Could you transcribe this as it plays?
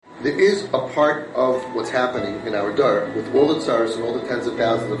there is a part of what's happening in our dar, with all the tsars and all the tens of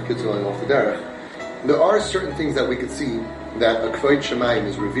thousands of kids going off the derech. There are certain things that we could see that a Kvod Shemayim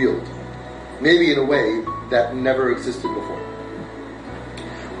is revealed, maybe in a way that never existed before.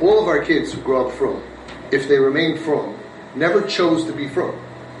 All of our kids who grow up frum, if they remain frum, never chose to be frum.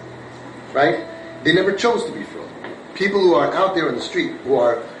 Right? They never chose to be frum. People who are out there in the street, who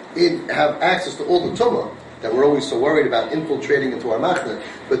are have access to all the tumah that we're always so worried about infiltrating into our machna,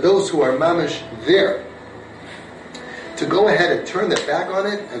 but those who are mamish there, to go ahead and turn their back on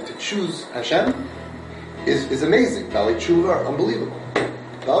it and to choose Hashem is amazing. Bali Tshuva are unbelievable.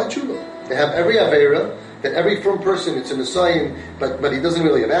 Bali Tshuva. They have every Aveira that every firm person, it's an Asayim, but he doesn't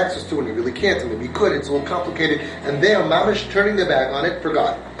really have access to it, and he really can't, and maybe he could, it's all complicated, and they are mamish turning their back on it for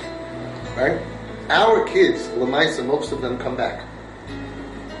God. Right? Our kids, Lamaisa, most of them come back.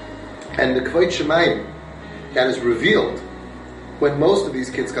 And the Kvod Shemayim that is revealed when most of these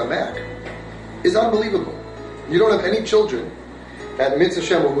kids come back is unbelievable. You don't have any children that Mitzvah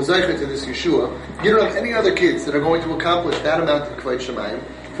Hashem will muzaycha to this Yeshua. You don't have any other kids that are going to accomplish that amount of Kvod Shemayim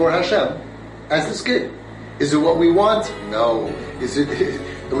for Hashem as this kid. Is it what we want? No. Is it?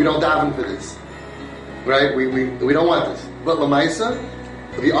 We don't daven for this, right? We don't want this. But Lamaisa,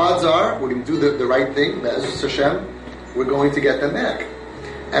 the odds are we're going to do the right thing. Be'ezus Hashem, we're going to get them back.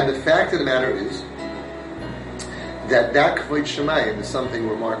 And the fact of the matter is that Kvod Shemayim is something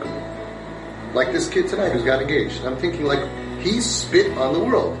remarkable. Like this kid tonight who's got engaged. And I'm thinking, like, he spit on the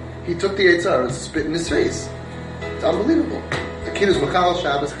world. He took the Eitzar and spit in his face. It's unbelievable. A kid who's Machal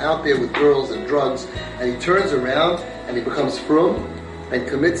Shabbos out there with girls and drugs, and he turns around and he becomes frum and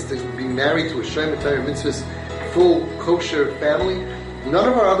commits to being married to a Shem Torah Mitzvahs full kosher family. None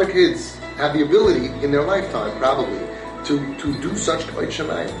of our other kids have the ability in their lifetime, probably, to do such Kvod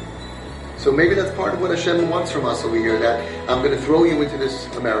Shemayim. So maybe that's part of what Hashem wants from us over here, that I'm going to throw you into this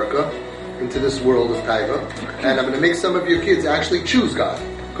America, into this world of Taiva, and I'm going to make some of your kids actually choose God,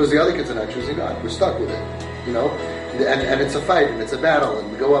 because the other kids are not choosing God. We're stuck with it, you know? And it's a fight, and it's a battle,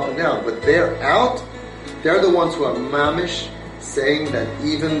 and we go up and down. But they're out. They're the ones who are mamish, saying that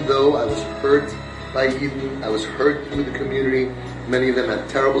even though I was hurt by Eden, I was hurt through the community, many of them had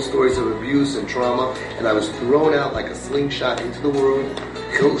terrible stories of abuse and trauma, and I was thrown out like a slingshot into the world,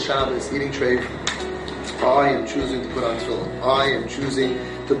 Chil Shabbos, eating treif. I am choosing to put on tefillin. I am choosing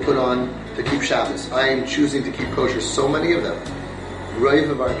to keep Shabbos. I am choosing to keep kosher. So many of them. Rave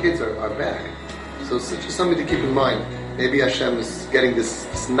of our kids are back. So it's just something to keep in mind. Maybe Hashem is getting this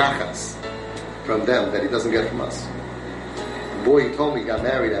nachas from them that he doesn't get from us. The boy, he told me, he got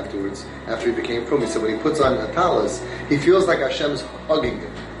married afterwards, after he became frum. He said when he puts on talis, he feels like Hashem's hugging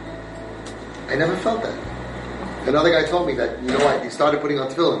him. I never felt that. Another guy told me that, you know what, he started putting on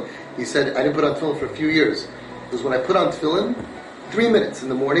tefillin. He said, I didn't put on tefillin for a few years. Because when I put on tefillin, 3 minutes in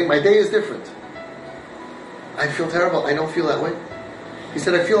the morning, my day is different. I feel terrible. I don't feel that way. He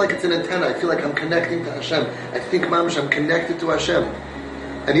said, I feel like it's an antenna. I feel like I'm connecting to Hashem. I think, mamish, I'm connected to Hashem.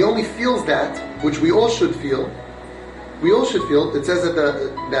 And he only feels that, which we all should feel. We all should feel. It says that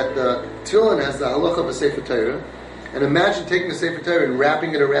the tefillin has the halacha of a Sefer Torah. And imagine taking a Sefer Torah and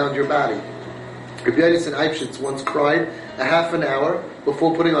wrapping it around your body. Rabbi Yonasan Eibschitz once cried a half an hour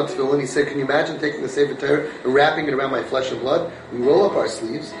before putting on tefillin. He said, can you imagine taking the Sefer Torah and wrapping it around my flesh and blood? We roll up our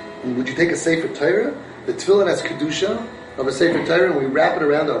sleeves. And would you take a Sefer Torah? The tefillin has kedusha of a Sefer Torah, and we wrap it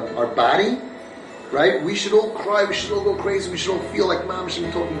around our body, right? We should all cry, we should all go crazy, we should all feel like mamish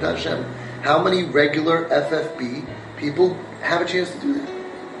and talking to Hashem. How many regular FFB people have a chance to do that?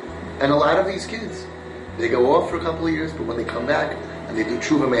 And a lot of these kids, they go off for a couple of years, but when they come back and they do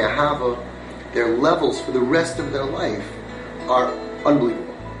tshuva me'ahava, their levels for the rest of their life are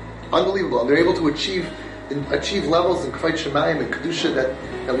unbelievable. Unbelievable. And they're able to achieve levels in Kvod Shemayim and Kedusha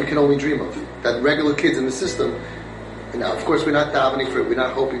that we can only dream of. That regular kids in the system. And now, of course, we're not davening for it, we're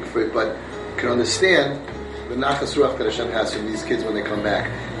not hoping for it, but you can understand the nachas ruach that Hashem has from these kids when they come back.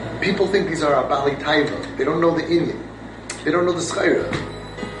 People think these are our bali taiva. They don't know the inyan. They don't know the schayra.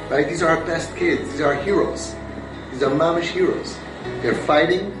 Right? These are our best kids. These are our heroes. These are mamish heroes. They're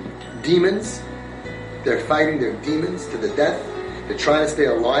fighting demons. They're fighting their demons to the death. They're trying to stay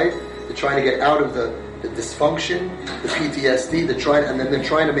alive. They're trying to get out of the dysfunction, the PTSD, and then they're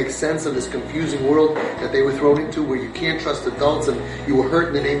trying to make sense of this confusing world that they were thrown into, where you can't trust adults, and you were hurt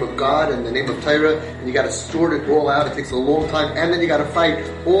in the name of God and the name of Torah, and you got to sort it all out. It takes a long time, and then you got to fight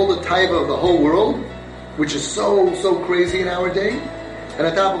all the taiva of the whole world, which is so crazy in our day. And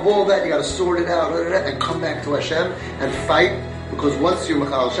on top of all of that, you got to sort it out and come back to Hashem and fight, because once you're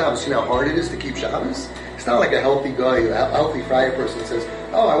Machal Shabbos, you know how hard it is to keep Shabbos. It's not like a healthy guy, a healthy friar person says,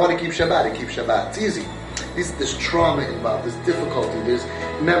 oh, I want to keep Shabbat, and keep Shabbat. It's easy. There's trauma involved, there's difficulty,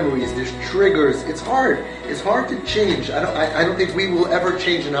 memories, there's triggers. It's hard. It's hard to change. I don't think we will ever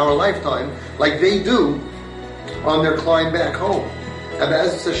change in our lifetime like they do on their climb back home. And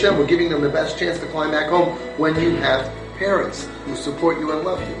as Hashem, we're giving them the best chance to climb back home when you have parents who support you and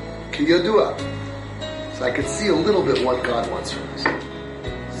love you. Ki yadua. So I could see a little bit what God wants from us.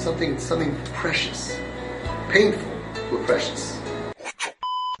 Something precious. Painful, but precious.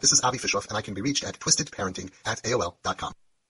 This is Avi Fishoff, and I can be reached at twistedparenting@aol.com.